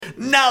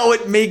Now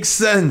it makes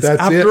sense.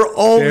 That's After it.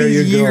 all There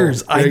these you go.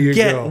 years, I There you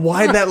get go.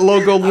 why that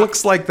logo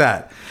looks like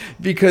that.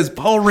 Because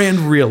Paul Rand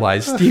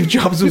realized Steve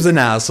Jobs was an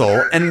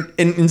asshole. And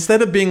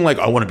instead of being like,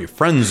 I want to be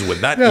friends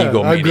with that I'm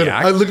gonna,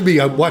 egomaniac. look at me.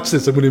 I watch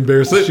this. I'm going to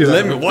embarrass the shit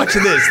Let out me of watch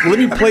this. Let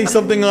me play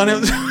something on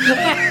it.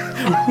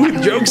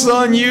 Joke's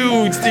on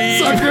you,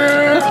 Steve.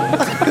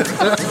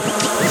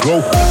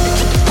 Go.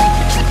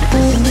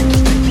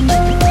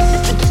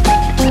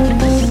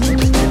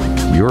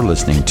 You're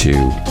listening to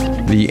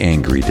The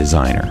Angry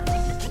Designer.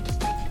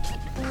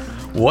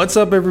 What's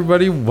up,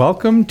 everybody?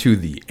 Welcome to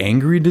The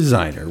Angry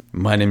Designer.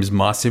 My name is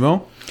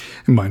Massimo.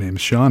 And my name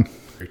is Sean.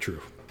 Very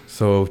true.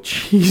 So,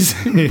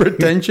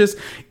 pretentious,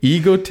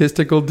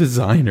 egotistical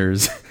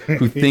designers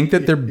who think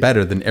that they're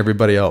better than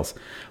everybody else.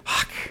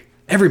 Fuck.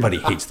 Everybody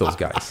hates those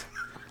guys.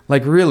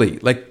 Like, really?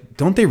 Like,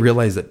 don't they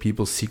realize that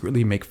people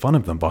secretly make fun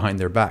of them behind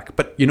their back?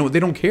 But, you know, they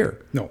don't care.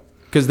 No.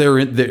 Because they're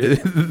in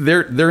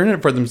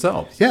it for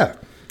themselves. Yeah,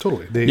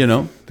 totally.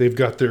 They've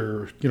got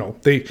their,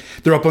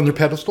 they're up on their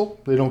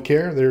pedestal. They don't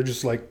care. They're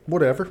just like,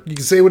 whatever. You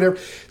can say whatever.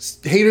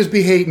 Haters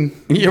be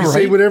hating. You can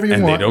say whatever you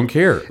and want. And they don't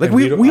care. Like,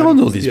 we all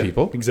know these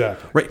people.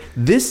 Exactly. Right.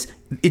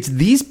 It's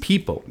these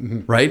people,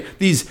 right?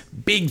 These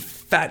big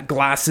fat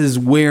glasses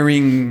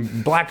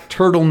wearing black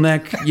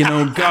turtleneck,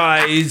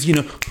 guys,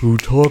 who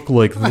talk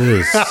like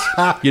this,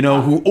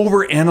 who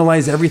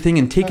overanalyze everything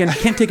and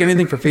can't take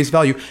anything for face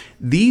value.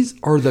 These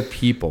are the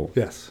people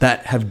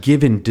that have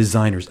given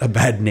designers a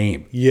bad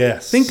name.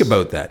 Yes. Think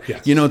about that.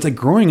 Yes. It's like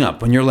growing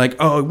up when you're like,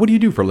 oh, what do you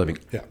do for a living?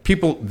 Yeah.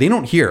 People, they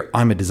don't hear,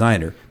 I'm a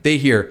designer. They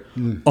hear,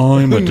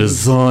 I'm a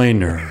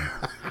designer.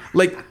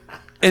 Like,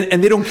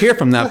 and they don't care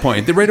from that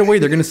point. Right away,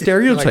 they're going to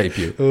stereotype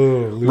you. Oh,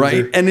 loser.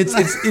 Right? And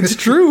it's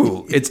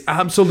true. It's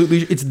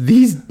absolutely, it's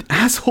these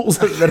assholes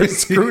that have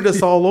screwed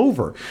us all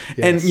over.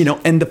 Yes.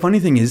 And the funny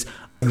thing is,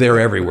 they're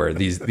everywhere.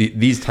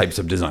 These types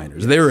of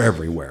designers, they're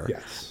everywhere.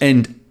 Yes.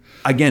 And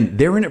again,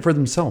 they're in it for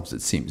themselves,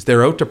 it seems.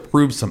 They're out to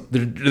prove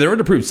they're out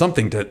to prove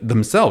something to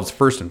themselves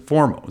first and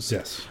foremost.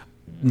 Yes.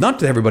 Not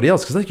to everybody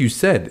else, because like you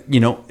said,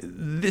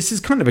 this is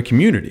kind of a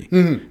community.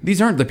 Mm-hmm.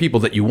 These aren't the people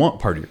that you want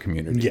part of your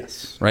community.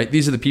 Yes. Right?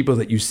 These are the people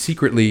that you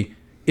secretly,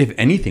 if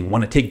anything,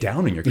 want to take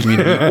down in your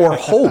community or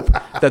hope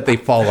that they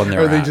fall on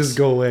their ass. Or they just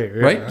go away.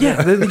 Yeah. Right?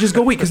 Yeah, they just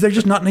go away because they're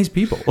just not nice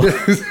people.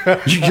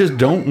 You just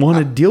don't want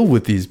to deal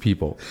with these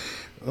people.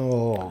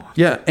 Oh.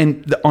 Yeah,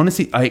 and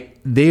honestly,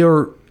 they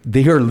are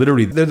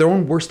literally, they're their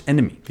own worst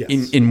enemy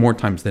in more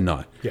times than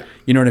not. Yeah.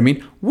 You know what I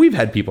mean? We've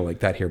had people like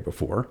that here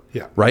before.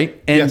 Yeah.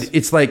 Right? And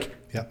it's like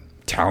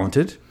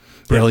talented,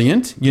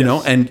 brilliant,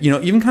 and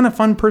even kind of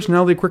fun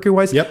personality, quirky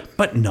wise,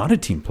 but not a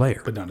team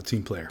player.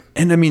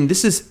 And I mean,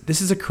 this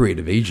is a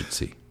creative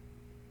agency.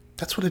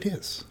 That's what it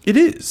is. It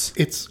is.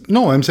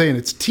 I'm saying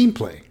it's team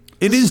play.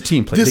 It is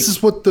team play. This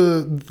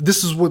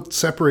is what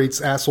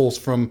separates assholes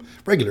from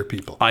regular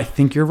people. I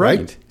think you're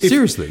right.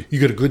 Seriously. You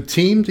get a good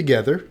team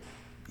together,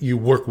 you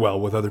work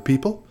well with other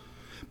people.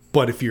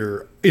 But if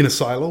you're in a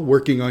silo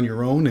working on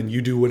your own and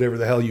you do whatever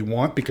the hell you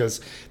want because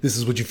this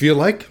is what you feel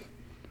like,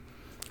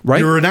 right?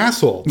 You're an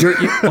asshole.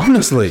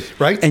 Honestly.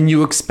 Right? And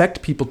you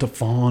expect people to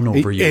fawn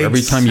over you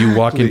every time you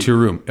walk into a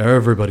room.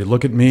 Everybody,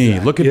 look at me.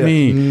 Look at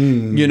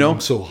me.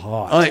 I'm so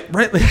hot.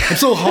 Right? I'm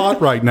so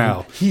hot right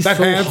now. He's that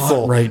so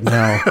hot right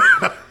now.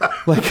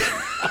 Like,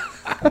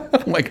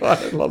 oh my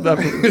God, I love that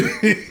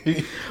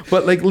movie.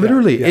 But like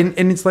literally,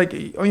 and it's like,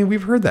 I mean,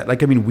 we've heard that.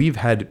 Like, I mean, we've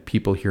had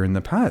people here in the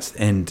past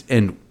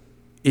and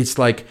it's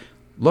like,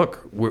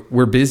 look,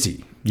 we're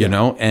busy.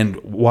 And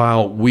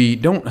while we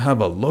don't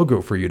have a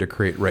logo for you to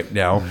create right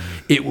now,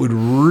 it would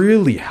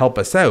really help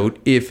us out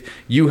if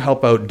you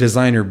help out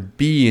designer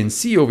B and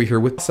C over here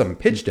with some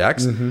pitch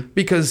decks,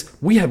 because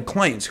we have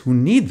clients who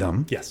need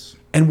them. Yes.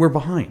 And we're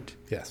behind.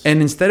 Yes.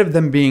 And instead of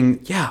them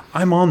being,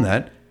 I'm on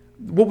that,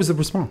 what was the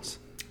response?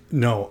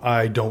 No,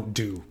 I don't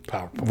do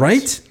PowerPoints.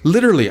 Right?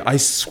 Literally, I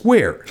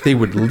swear they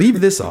would leave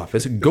this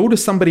office, go to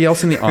somebody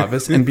else in the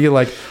office and be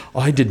like,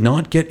 I did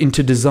not get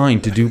into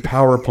design to do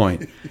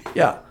PowerPoint.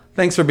 Yeah.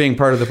 Thanks for being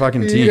part of the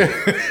fucking team.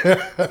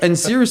 Yeah. And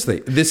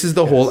seriously, this is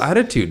the whole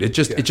attitude. It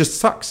just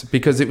sucks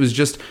because it was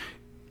just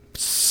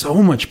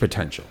so much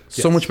potential.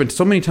 So much, but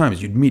so many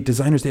times you'd meet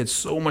designers, they had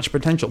so much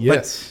potential,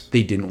 but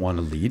they didn't want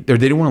to lead, or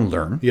they didn't want to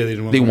learn. Yeah,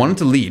 they wanted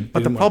to lead,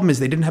 but the problem is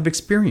they didn't have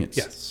experience.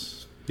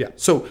 Yes. Yeah.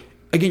 So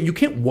again, you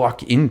can't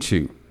walk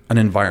into an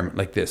environment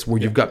like this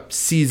where you've got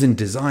seasoned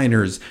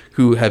designers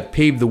who have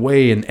paved the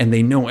way and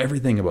they know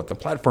everything about the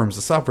platforms,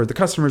 the software, the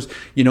customers.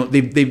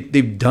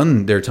 They've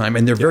done their time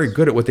and they're very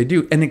good at what they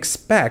do, and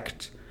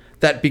expect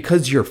that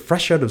because you're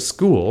fresh out of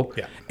school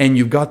and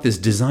you've got this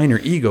designer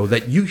ego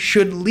that you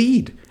should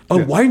lead.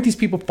 Oh, why aren't these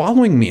people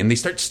following me? And they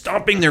start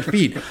stomping their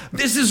feet.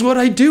 This is what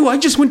I do. I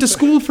just went to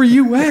school for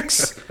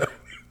UX.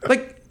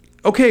 Like,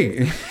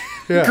 okay.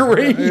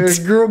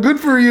 Great. Girl, good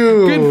for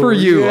you. Good for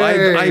you.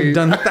 Yay. I've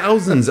done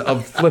thousands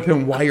of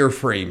flipping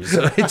wireframes.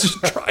 It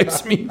just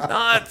drives me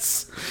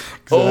nuts.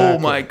 Exactly. Oh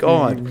my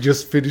God. You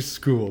just finished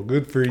school.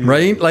 Good for you.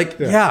 Right? Like,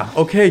 yeah,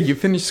 okay, you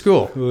finished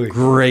school.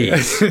 Great.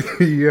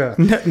 Yeah.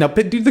 Now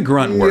do the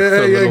grunt work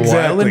for a little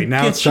while. And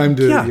now it's time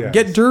to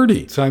get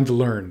dirty. It's time to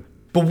learn.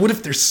 But what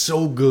if they're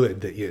so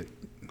good that you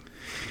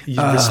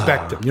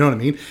respect them? You know what I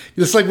mean?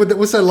 It's like,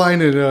 what's that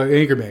line in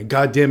Anchorman?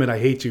 God damn it, I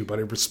hate you, but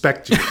I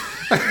respect you.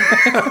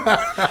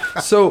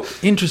 So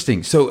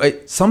interesting. So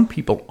some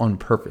people on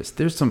purpose.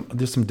 There's some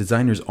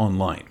designers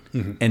online,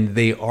 and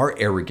they are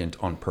arrogant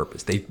on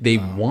purpose. They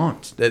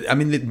want. I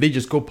mean, they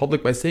just go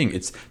public by saying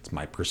it's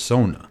my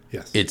persona.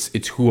 Yes.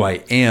 It's who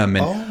I am,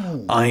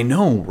 and I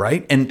know,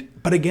 right?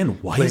 But again,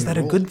 why is that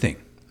a good thing?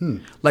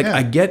 Like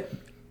I get.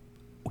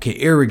 Okay,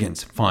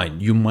 arrogance, fine.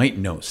 You might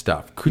know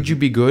stuff. Could you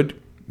be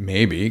good?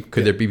 Maybe.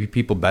 Could there be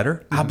people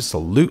better?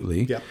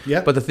 Absolutely.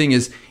 Yeah. But the thing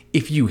is,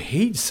 if you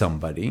hate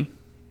somebody,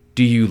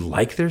 do you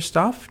like their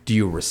stuff? Do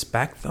you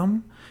respect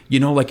them?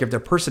 You know, like if their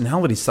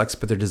personality sucks,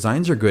 but their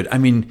designs are good. I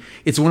mean,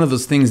 it's one of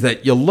those things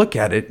that you look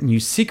at it and you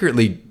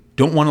secretly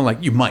don't want to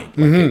like. You might.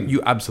 Like it.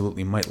 You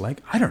absolutely might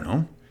like. I don't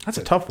know. That's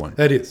a tough one.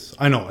 That is.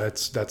 I know.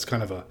 That's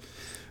kind of a.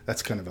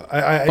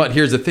 But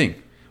here's the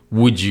thing.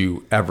 Would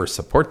you ever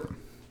support them?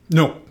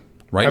 No.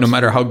 Right? Absolutely. No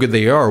matter how good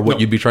they are, what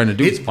you'd be trying to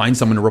do is find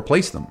someone to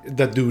replace them.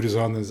 That dude is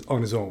on his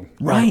own.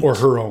 Right. Or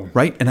her own.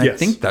 Right. And I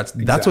think that's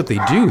what they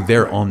do.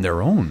 They're on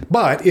their own.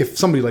 But if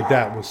somebody like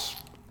that was,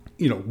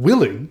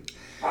 willing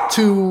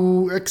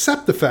to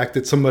accept the fact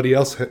that somebody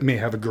else may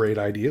have a great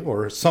idea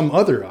or some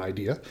other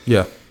idea,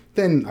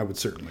 then I would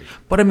certainly.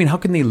 But I mean, how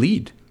can they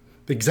lead?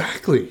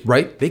 Exactly.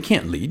 Right? They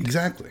can't lead.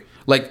 Exactly.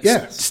 Like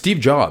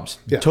Steve Jobs,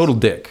 total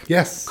dick.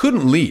 Yes.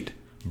 Couldn't lead.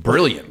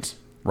 Brilliant.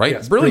 Right?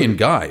 Yes, brilliant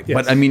guy. Yes.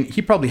 But I mean, he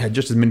probably had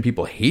just as many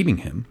people hating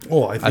him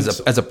I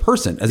think as a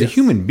person, as a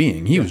human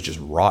being. He was just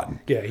rotten.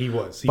 Yeah, he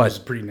was. He was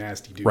a pretty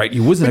nasty dude. Right. He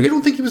wasn't. But you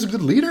don't think he was a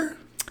good leader?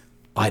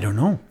 I don't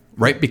know.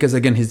 Right? Because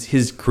again,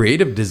 his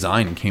creative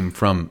design came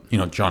from,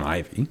 John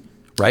Ivey.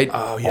 Right?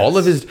 Oh, yes. All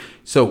of his.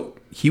 So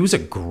he was a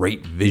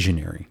great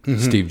visionary,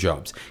 Steve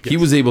Jobs. Yes. He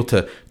was able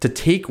to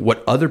take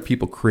what other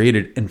people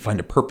created and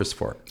find a purpose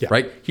for it. Yeah.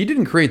 Right? He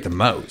didn't create the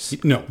mouse.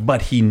 No.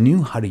 But he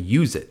knew how to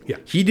use it. Yeah.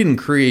 He didn't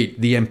create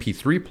the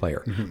MP3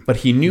 player, but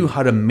he knew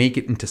how to make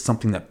it into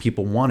something that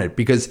people wanted.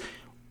 Because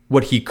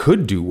what he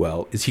could do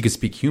well is he could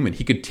speak human.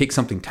 He could take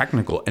something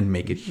technical and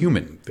make it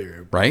human.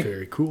 Right?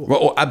 Very cool.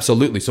 Well,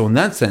 absolutely. So in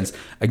that sense,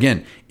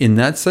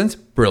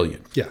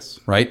 brilliant. Yes.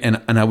 Right?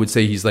 And I would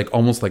say he's like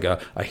almost like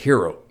a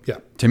hero. Yeah.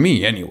 To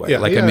me, anyway.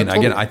 Yeah, Again,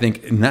 totally. I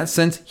think in that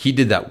sense, he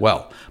did that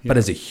well. But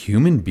as a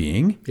human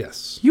being,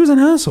 yes, he was an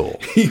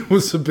asshole. He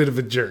was a bit of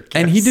a jerk.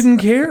 And he didn't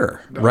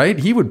care, right?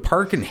 He would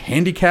park in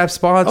handicap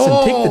spots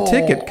and take the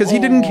ticket because he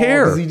didn't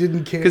care. Because he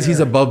didn't care. Because he's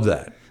above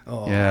that.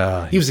 Oh.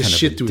 Yeah. He was a kind of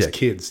shit to his dick.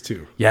 kids,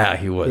 too. Yeah,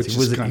 he was. He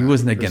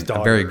wasn't, again,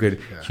 a very good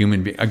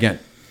human being. Again,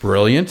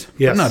 brilliant,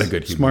 but not a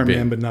good human Smart being.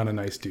 man, but not a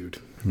nice dude.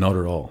 Not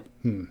at all.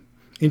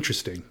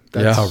 Interesting.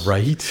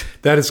 Right?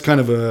 That is kind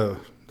of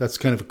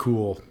a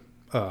cool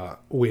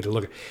way to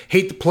look at it.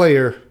 Hate the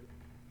player.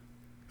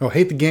 Oh,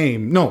 hate the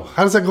game. No,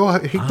 how does that go? I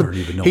don't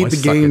even know. Hate I the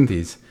suck game. at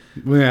these.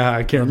 Yeah,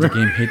 I can't remember.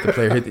 The game, hate the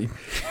player, hate the...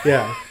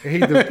 Yeah,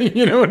 hate the...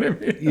 You know what I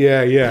mean?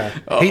 Yeah.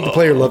 Hate the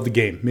player, love the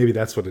game. Maybe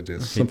that's what it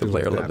is. Hate the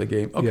player, love the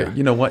game. Okay, Yeah.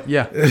 You know what?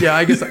 Yeah,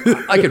 I guess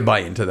I could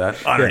buy into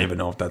that. I don't even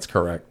know if that's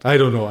correct. I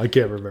don't know. I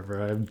can't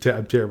remember. I'm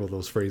terrible at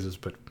those phrases,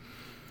 but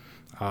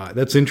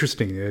that's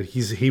interesting.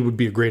 He would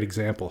be a great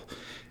example.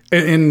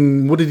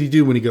 And what did he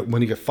do when he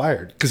got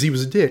fired? Because he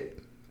was a dick.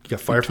 He got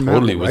fired from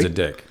Apple, Totally was right? a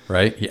dick,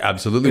 right? He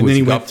absolutely And was.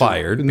 then He got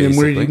fired. And then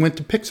basically. where he went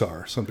to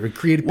Pixar or something. He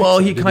created Pixar. Well,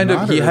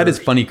 he had his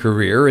or funny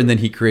career, and then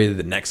he created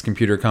the Next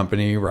computer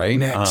company, right?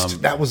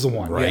 Next. That was the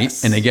one, right?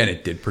 yes. And again,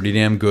 it did pretty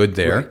damn good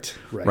there,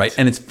 Right.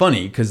 And it's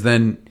funny because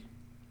then,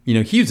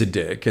 he was a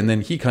dick, and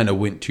then he kind of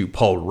went to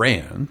Paul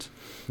Rand,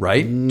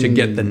 right, to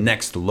get the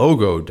Next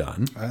logo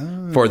done.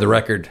 For the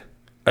record,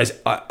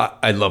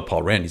 I love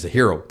Paul Rand; he's a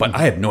hero, but I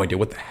have no idea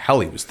what the hell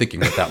he was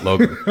thinking with that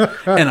logo,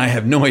 and I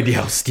have no idea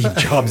how Steve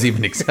Jobs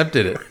even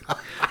accepted it.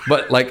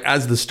 But like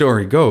as the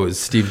story goes,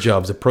 Steve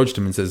Jobs approached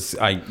him and says,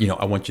 I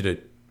want you to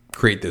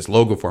create this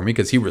logo for me,"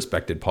 because he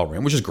respected Paul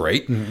Rand, which is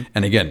great.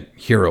 And again,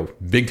 hero,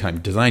 big time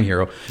design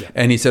hero. Yeah.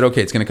 And he said,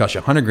 "Okay, it's going to cost you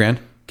 $100,000.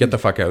 Get the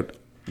fuck out.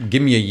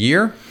 Give me a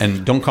year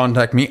and don't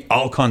contact me.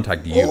 I'll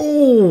contact you."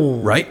 Oh.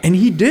 Right? And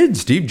he did,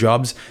 Steve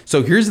Jobs.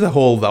 So here's the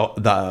whole,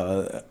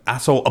 the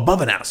asshole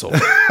above an asshole.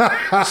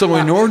 So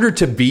in order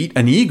to beat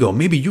an ego,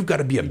 maybe you've got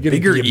to be a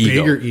bigger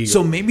ego.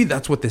 So maybe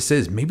that's what this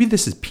is. Maybe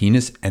this is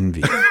penis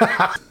envy.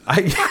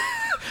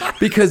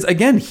 Because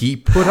again, he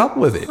put up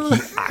with it. He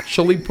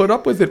actually put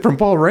up with it from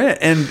Paul Rand.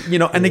 And,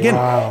 and again,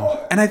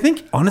 and I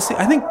think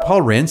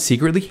Paul Rand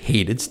secretly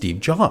hated Steve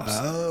Jobs.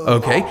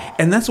 Okay.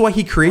 And that's why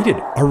he created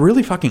a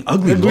really fucking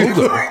ugly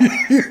logo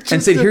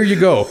and said, "Here you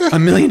go.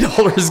 $1 million.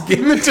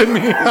 Give it to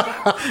me."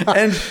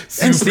 And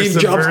Steve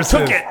Jobs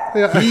took it.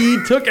 Yeah. He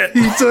took it.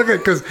 He took it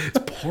because it's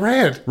Paul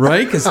Rand.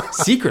 Right? Because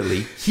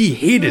secretly he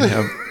hated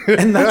him.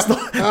 And that's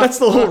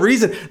the whole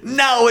reason.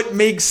 Now it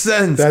makes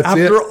sense. That's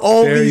After it.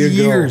 all There these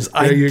you go. years,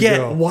 There I you get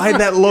go. why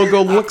that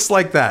logo looks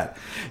like that.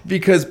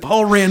 Because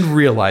Paul Rand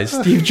realized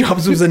Steve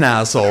Jobs was an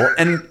asshole,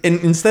 and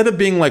instead of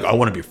being like, I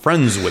want to be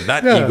friends with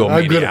that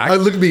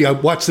egomaniac. Look at me. I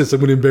watch this. I'm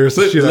going to embarrass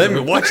the shit out Let of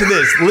me him. watch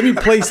this. Let me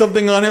play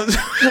something on it.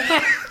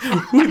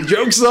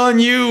 Joke's on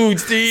you,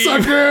 Steve.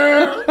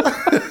 Sucker!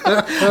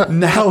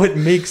 Now it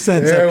makes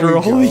sense There after we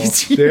all go.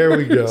 these years. There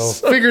we go.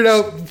 Figured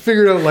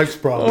out life's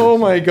problem. Oh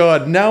my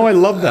God. Now I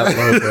love that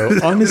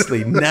logo.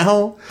 Honestly,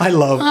 now I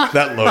love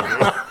that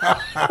logo.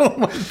 Oh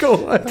my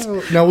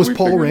God. Now, was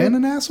Paul Rand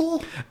an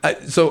asshole?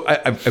 So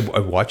I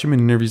watch him in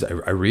interviews.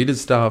 I read his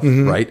stuff,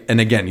 right?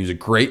 And again, he was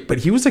but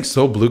he was like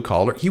so blue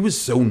collar. He was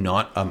so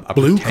not a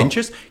Blue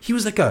pretentious. He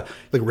was like a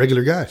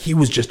regular guy. He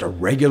was just a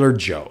regular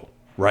Joe.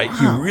 Right,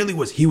 Wow. He really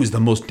was. He was the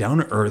most down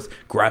to earth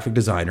graphic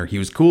designer. He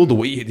was cool. The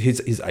way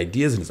his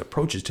ideas and his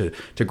approaches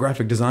to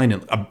graphic design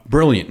and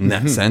brilliant in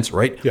that sense,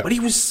 right? Yeah. But he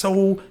was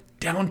so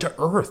down to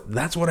earth.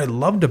 That's what I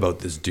loved about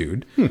this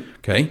dude.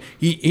 Okay,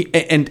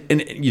 and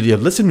you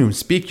listen to him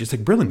speak, just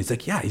like brilliant. He's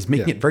like, yeah, he's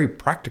making it very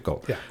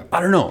practical. Yeah.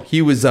 I don't know.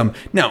 He was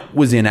now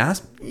was he an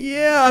ass?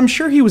 Yeah, I'm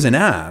sure he was an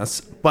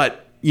ass.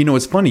 But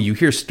it's funny. You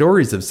hear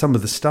stories of some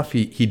of the stuff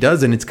he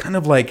does, and it's kind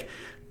of like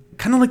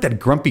that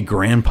grumpy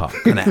grandpa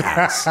kind of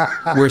ass,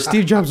 where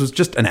Steve Jobs was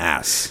just an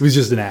ass. He was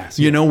just an ass.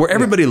 Where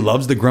everybody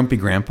loves the grumpy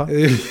grandpa,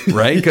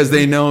 right? Because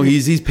they know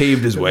he's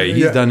paved his way,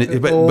 he's done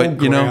it. But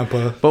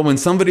grandpa. but when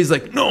somebody's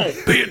like, no,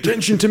 pay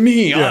attention to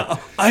me,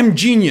 I'm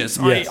genius.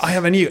 Yes. I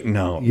have any.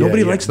 No,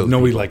 nobody likes those.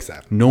 Nobody people. likes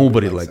that.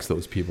 Nobody likes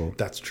those people.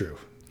 That's true.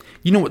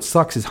 You know what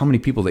sucks is how many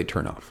people they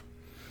turn off.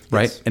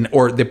 Right. Yes.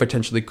 Or they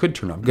potentially could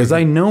turn off. Because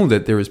I know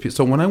that there was people.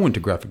 So when I went to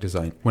graphic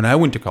design, when I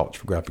went to college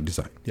for graphic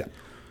design,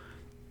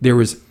 there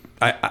was,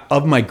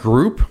 of my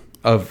group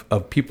of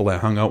people I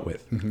hung out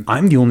with,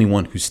 I'm the only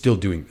one who's still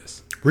doing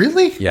this.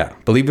 Really? Yeah,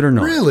 believe it or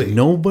not. Really?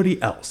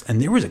 Nobody else.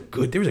 And there was a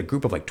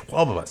group of like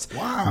 12 of us.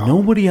 Wow.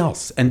 Nobody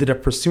else ended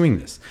up pursuing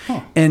this.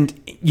 Huh. And,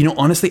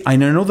 honestly, I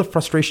know the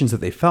frustrations that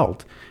they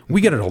felt.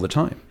 We get it all the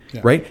time,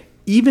 right?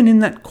 Even in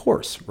that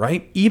course,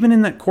 right? Even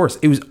in that course,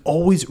 it was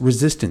always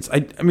resistance.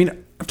 I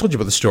mean, I've told you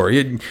about the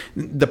story.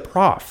 The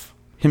prof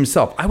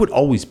himself, I would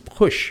always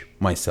push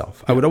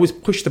myself. I would always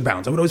push the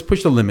bounds. I would always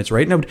push the limits,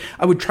 right? And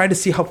I would try to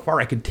see how far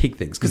I could take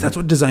things, because that's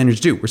what designers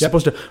do. We're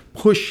supposed to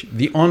push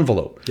the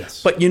envelope.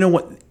 Yes. But you know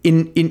what?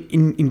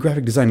 In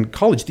graphic design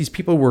college, these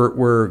people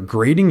were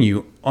grading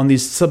you on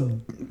these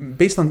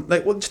based on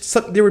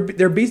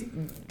they're based.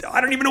 I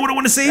don't even know what I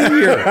want to say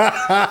here.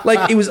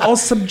 Like, it was all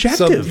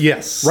subjective.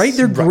 Yes. Right?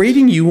 They're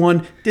grading you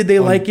on, did they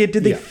like it?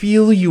 Did they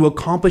feel you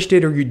accomplished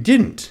it, or you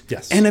didn't?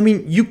 Yes. And I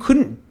mean, you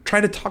couldn't try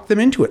to talk them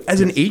into it.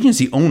 As an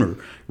agency owner,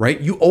 right?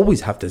 You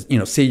always have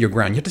to, say your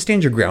ground. You have to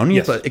stand your ground. And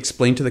you have to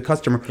explain to the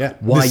customer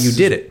why you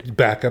did it.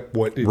 Back up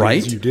what it right?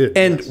 is you did.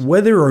 And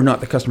whether or not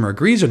the customer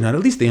agrees or not,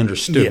 at least they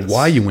understood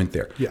why you went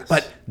there. Yes.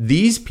 But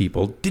these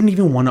people didn't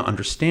even want to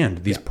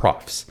understand these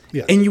profs.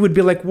 Yes. And you would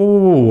be like,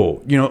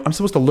 whoa. I'm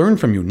supposed to learn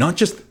from you, not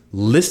just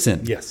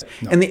listen. Yes.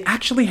 No. And they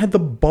actually had the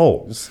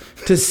balls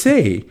to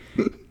say,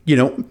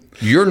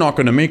 you're not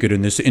going to make it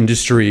in this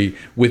industry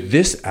with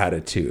this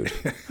attitude.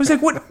 I was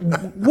like,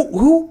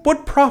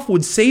 what prof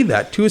would say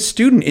that to a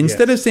student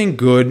instead of saying,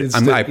 good,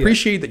 I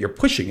appreciate that you're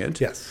pushing it.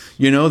 Yes.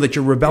 That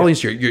you're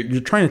rebellious,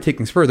 you're trying to take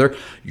things further.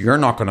 You're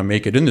not going to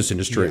make it in this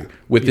industry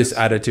with this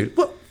attitude.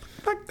 Well,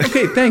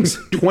 okay, thanks.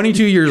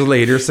 22 years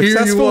later,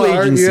 successful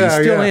agency,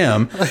 still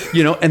am.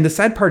 And the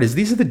sad part is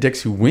these are the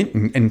dicks who went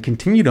and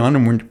continued on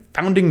and were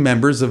founding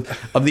members of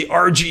the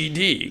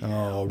RGD.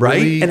 Oh, right?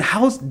 really? And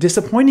how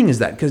disappointing is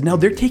that? Because now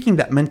they're taking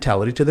that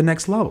mentality to the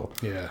next level.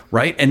 Yeah.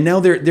 Right? And now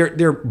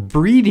they're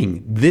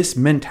breeding this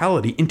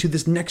mentality into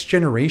this next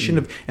generation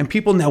of, and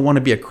people now want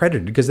to be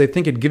accredited because they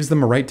think it gives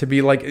them a right to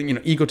be like,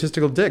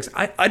 egotistical dicks.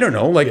 I don't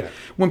know. Like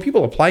when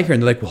people apply here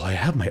and they're like, well, I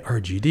have my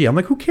RGD. I'm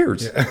like, who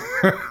cares?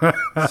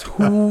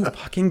 Who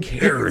fucking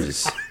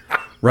cares?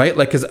 Right?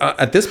 Like, because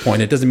at this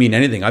point, it doesn't mean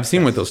anything. I've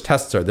seen what those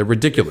tests are. They're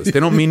ridiculous. They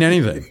don't mean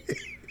anything.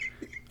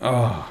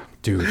 Oh,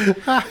 dude.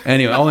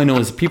 Anyway, all I know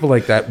is people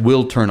like that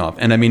will turn off.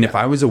 And I mean, if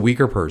I was a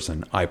weaker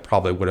person, I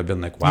probably would have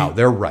been like, wow,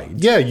 they're right.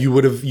 Yeah, you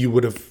would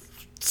have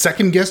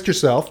second guessed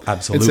yourself.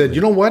 Absolutely. And said,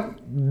 you know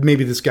what?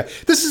 Maybe this guy,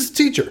 this is a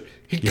teacher.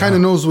 He kind of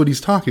knows what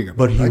he's talking about.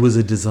 But he was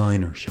a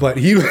designer, Sean. But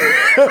he He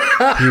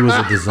was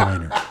a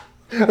designer.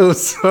 Oh,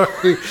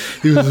 sorry.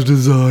 He was a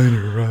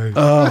designer, right?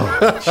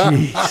 Oh,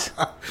 jeez.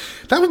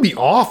 That would be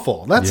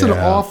awful. That's an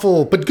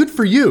awful, but good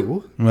for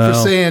you for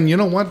saying, you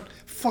know what?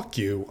 Fuck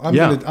you. I'm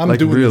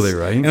doing really, this,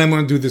 right? and I'm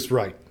going to do this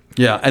right.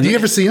 Yeah. And do you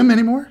ever see him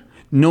anymore?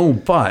 No,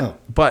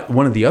 but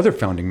one of the other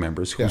founding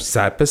members who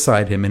sat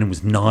beside him and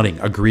was nodding,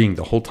 agreeing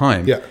the whole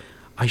time. Yeah.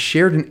 I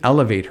shared an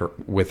elevator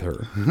with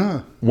her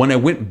when I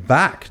went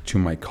back to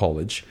my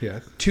college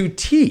to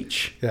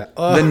teach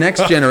the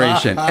next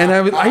generation. And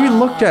I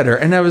looked at her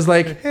and I was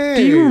like,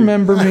 do you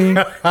remember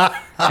me?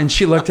 And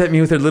she looked at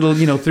me with her little,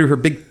 through her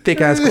big,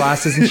 thick-ass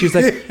glasses. And she was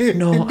like,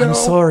 no, I'm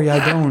sorry,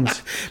 I don't.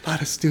 A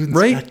lot of students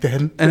right? back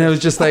then. And I was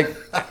just like,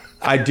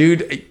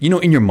 dude, you know,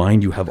 in your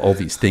mind, you have all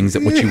these things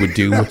that what you would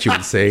do, what you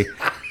would say.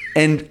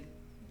 And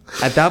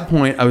at that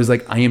point, I was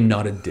like, I am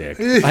not a dick.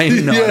 I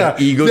am not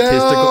an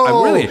egotistical.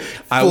 No.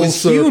 I was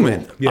circle.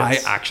 human.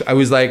 Yes. I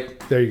was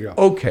like, there you go.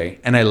 Okay.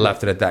 And I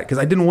left it at that because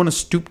I didn't want to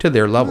stoop to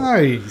their level.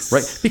 Nice.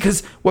 Right?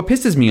 Because what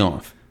pisses me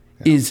off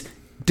is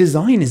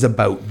design is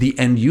about the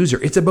end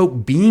user. It's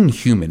about being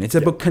human. It's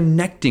about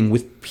connecting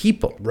with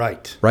people.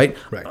 Right. Right?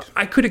 Right.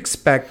 I could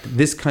expect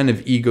this kind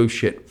of ego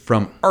shit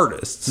from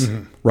artists,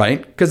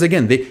 right? Because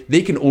again,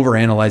 they can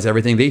overanalyze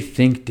everything. They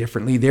think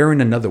differently. They're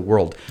in another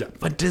world. Yeah.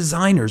 But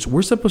designers,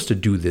 we're supposed to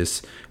do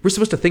this. We're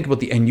supposed to think about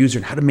the end user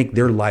and how to make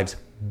their lives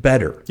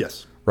better.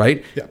 Yes.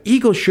 Right? Yeah.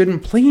 Ego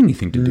shouldn't play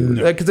anything to do with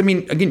it. Because I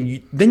mean,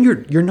 again, then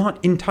you're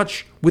not in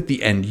touch with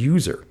the end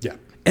user. Yeah.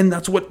 And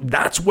that's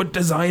what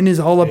design is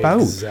all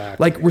about.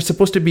 Exactly. Like we're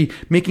supposed to be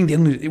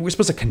we're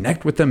supposed to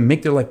connect with them,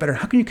 make their life better.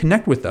 How can you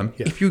connect with them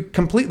if you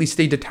completely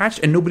stay detached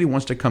and nobody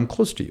wants to come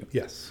close to you?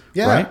 Yes.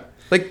 Yeah. Right?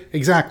 Like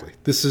exactly.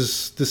 This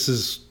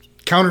is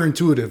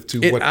counterintuitive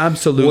to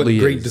what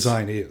great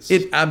design is.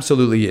 It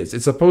absolutely is.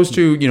 It's supposed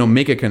to, you know,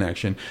 make a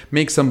connection,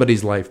 make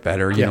somebody's life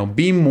better, you know,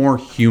 be more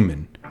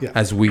human,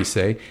 as we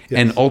say. Yes.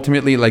 And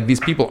ultimately, like, these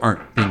people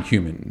aren't being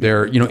human.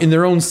 They're, you know, in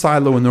their own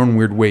silo, in their own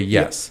weird way,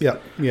 yes.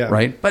 Yeah.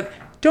 Right? But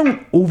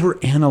don't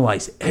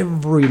overanalyze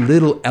every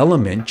little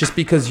element just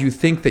because you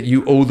think that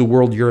you owe the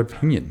world your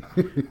opinion,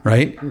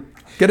 right?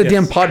 Get a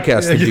damn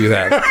podcast to do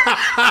that.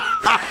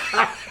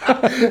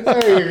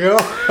 There you go.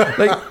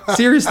 Like,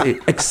 seriously,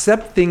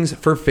 accept things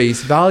for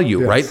face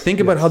value, right? Think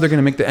about how they're going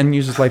to make the end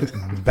user's life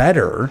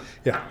better.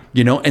 Yeah.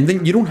 You know, and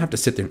then you don't have to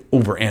sit there and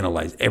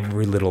overanalyze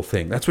every little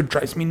thing. That's what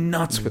drives me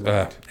nuts with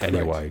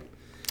anyway.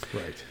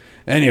 Right.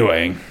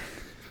 Anyway.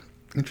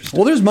 Interesting.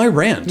 Well, there's my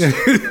rant.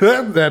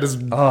 that is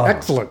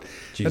excellent.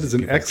 Jesus, that is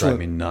an excellent.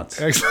 Drive me nuts.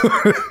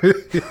 Excellent.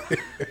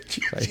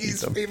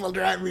 Jeez, people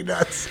drive me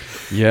nuts.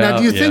 Yeah. Now,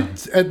 do you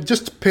think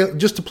just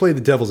to play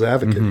the devil's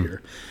advocate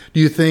here? Do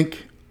you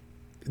think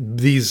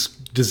these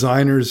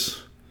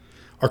designers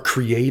are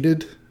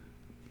created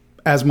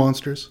as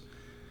monsters,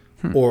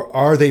 or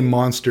are they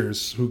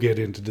monsters who get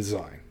into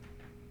design?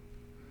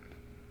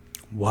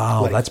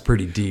 Wow, that's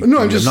pretty deep. No,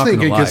 I'm just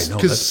thinking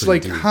because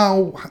like deep.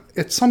 How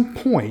at some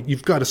point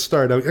you've got to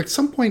start out. At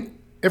some point,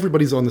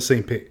 everybody's on the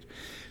same page.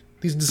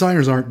 These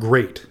designers aren't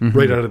great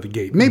right out of the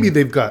gate. Maybe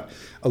they've got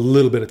a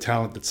little bit of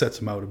talent that sets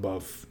them out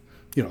above,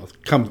 you know,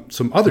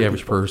 some other the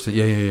average people. person.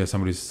 Yeah.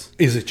 Somebody's.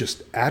 Is it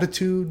just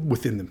attitude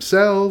within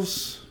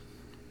themselves,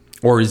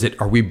 or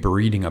are we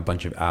breeding a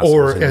bunch of assholes?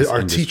 or in this are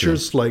industry?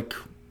 teachers like,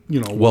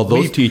 you know? Well,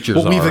 those teachers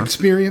what we've are.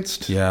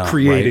 experienced, right?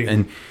 creating,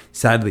 And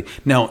sadly,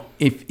 now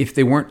if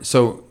they weren't,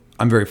 so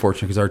I'm very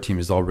fortunate because our team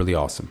is all really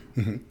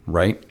awesome,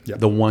 right? Yep.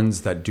 The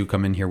ones that do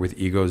come in here with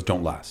egos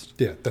don't last.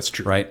 Yeah, that's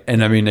true. Right?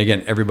 And I mean,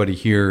 again, everybody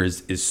here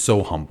is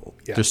so humble.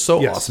 Yeah. They're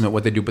so awesome at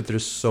what they do, but they're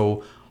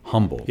so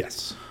humble.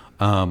 Yes.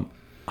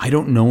 I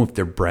don't know if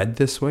they're bred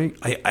this way.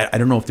 I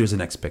don't know if there's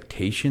an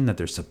expectation that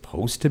they're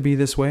supposed to be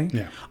this way.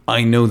 Yeah.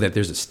 I know that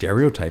there's a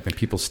stereotype and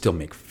people still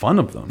make fun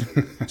of them.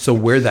 So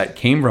where that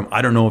came from,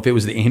 I don't know if it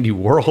was the Andy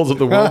Warhols of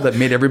the world that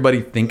made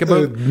everybody think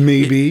about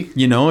maybe, it,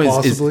 you know,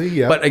 possibly,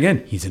 yeah. But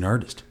again, he's an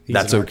artist.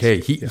 That's an okay.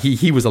 artist.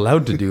 He was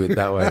allowed to do it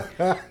that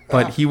way.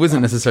 But he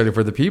wasn't necessarily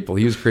for the people.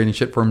 He was creating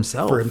shit for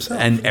himself.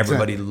 And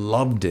everybody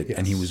loved it. Yes.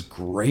 And he was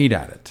great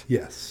at it.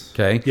 Yes.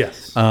 Okay?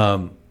 Yes.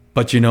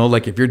 But, you know,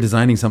 like if you're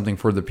designing something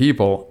for the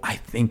people, I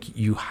think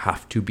you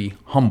have to be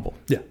humble.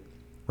 Yeah.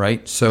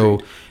 Right? So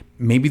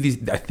maybe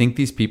I think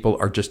these people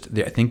are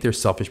I think they're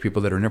selfish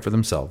people that are in it for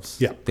themselves.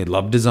 Yeah. They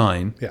love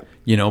design. Yeah.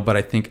 You know, but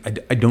I think,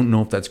 I don't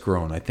know if that's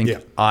grown. I think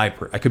I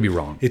could be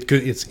wrong.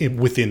 It's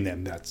within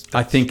them.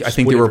 I think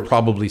they were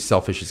probably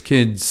selfish as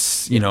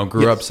kids, you know,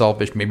 grew up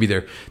selfish. Maybe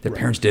their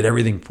parents did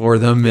everything for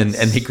them and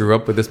they grew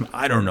up with this.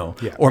 I don't know.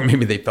 Yeah. Or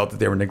maybe they felt that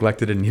they were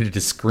neglected and needed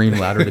to scream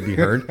louder to be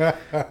heard.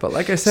 But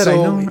like I said, I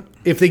know.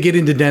 If they get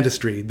into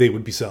dentistry, they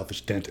would be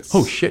selfish dentists.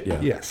 Oh, shit, yeah.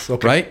 Yes.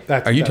 Okay.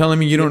 Right? Are you telling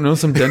me you don't know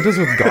some dentists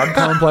with God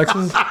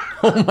complexes?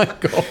 Oh, my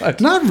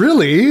God. Not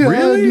really.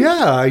 Really?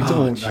 Yeah, I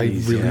don't. Geez, I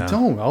really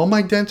don't. All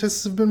my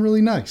dentists have been really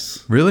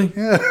nice. Really?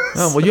 Yes.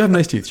 Oh, well, you have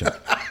nice teeth, John.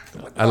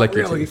 I like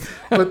your really, teeth.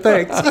 But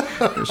thanks.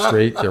 They're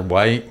straight. They're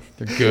white.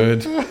 They're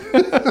good.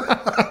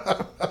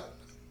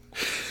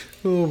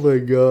 Oh, my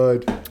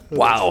God.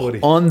 Wow.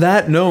 On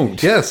that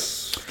note.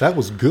 Yes, that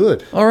was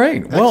good. All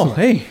right. Well, Excellent.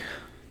 hey.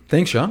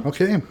 Thanks, Sean.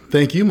 Okay.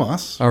 Thank you,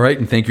 Moss. All right.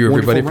 And thank you,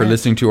 everybody, Wonderful for rant.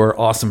 listening to our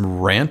awesome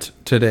rant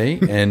today.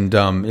 And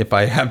if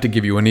I have to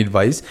give you any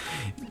advice,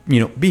 you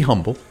know, be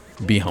humble.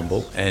 Be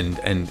humble and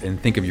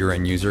think of your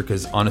end user,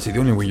 because honestly, the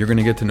only way you're going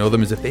to get to know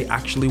them is if they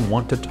actually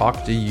want to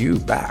talk to you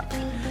back.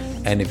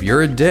 And if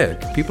you're a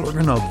dick, people are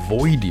going to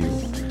avoid you.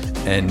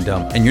 And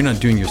you're not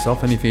doing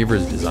yourself any favor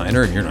as a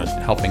designer, and you're not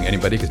helping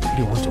anybody because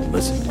nobody wants to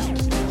listen to you.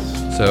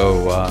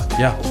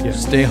 So,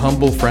 stay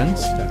humble,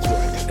 friends. That's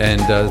right.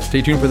 And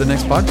stay tuned for the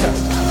next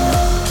podcast.